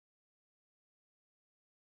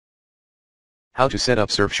How to set up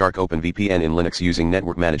Surfshark OpenVPN in Linux using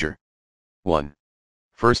Network Manager. 1.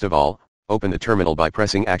 First of all, open the terminal by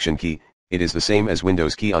pressing Action key, it is the same as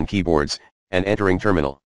Windows key on keyboards, and entering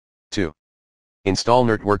terminal. 2. Install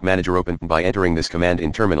Network Manager Open by entering this command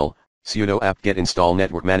in terminal, sudo apt-get install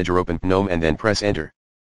Network Manager Open GNOME and then press enter.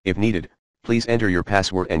 If needed, please enter your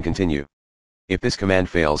password and continue. If this command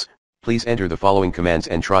fails, please enter the following commands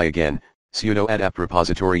and try again, sudo add apt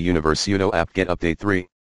repository universe sudo apt-get update 3.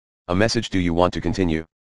 A message do you want to continue?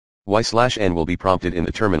 Y/n will be prompted in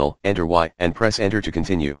the terminal, enter Y and press enter to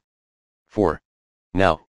continue. 4.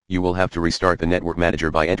 Now, you will have to restart the Network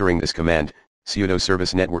Manager by entering this command, sudo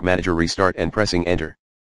service network manager restart and pressing enter.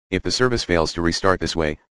 If the service fails to restart this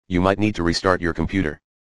way, you might need to restart your computer.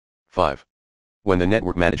 5. When the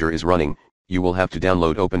Network Manager is running, you will have to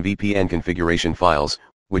download OpenVPN configuration files,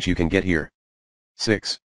 which you can get here.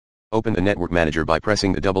 6. Open the Network Manager by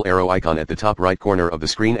pressing the double arrow icon at the top right corner of the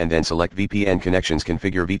screen and then select VPN Connections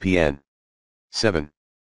Configure VPN. 7.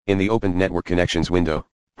 In the opened Network Connections window,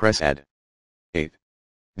 press Add. 8.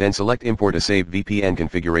 Then select Import a saved VPN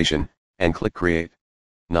configuration, and click Create.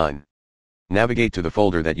 9. Navigate to the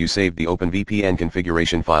folder that you saved the OpenVPN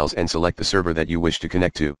configuration files and select the server that you wish to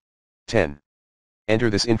connect to. 10. Enter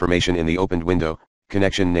this information in the opened window,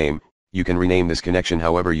 connection name, you can rename this connection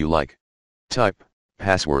however you like. Type,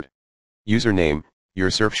 password. Username,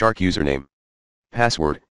 your Surfshark username.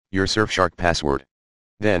 Password, your Surfshark password.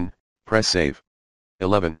 Then, press Save.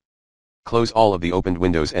 11. Close all of the opened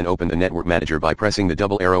windows and open the Network Manager by pressing the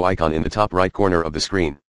double arrow icon in the top right corner of the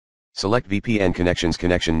screen. Select VPN Connections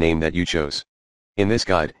connection name that you chose. In this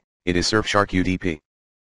guide, it is Surfshark UDP.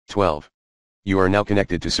 12. You are now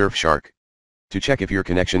connected to Surfshark. To check if your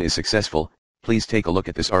connection is successful, please take a look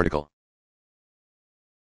at this article.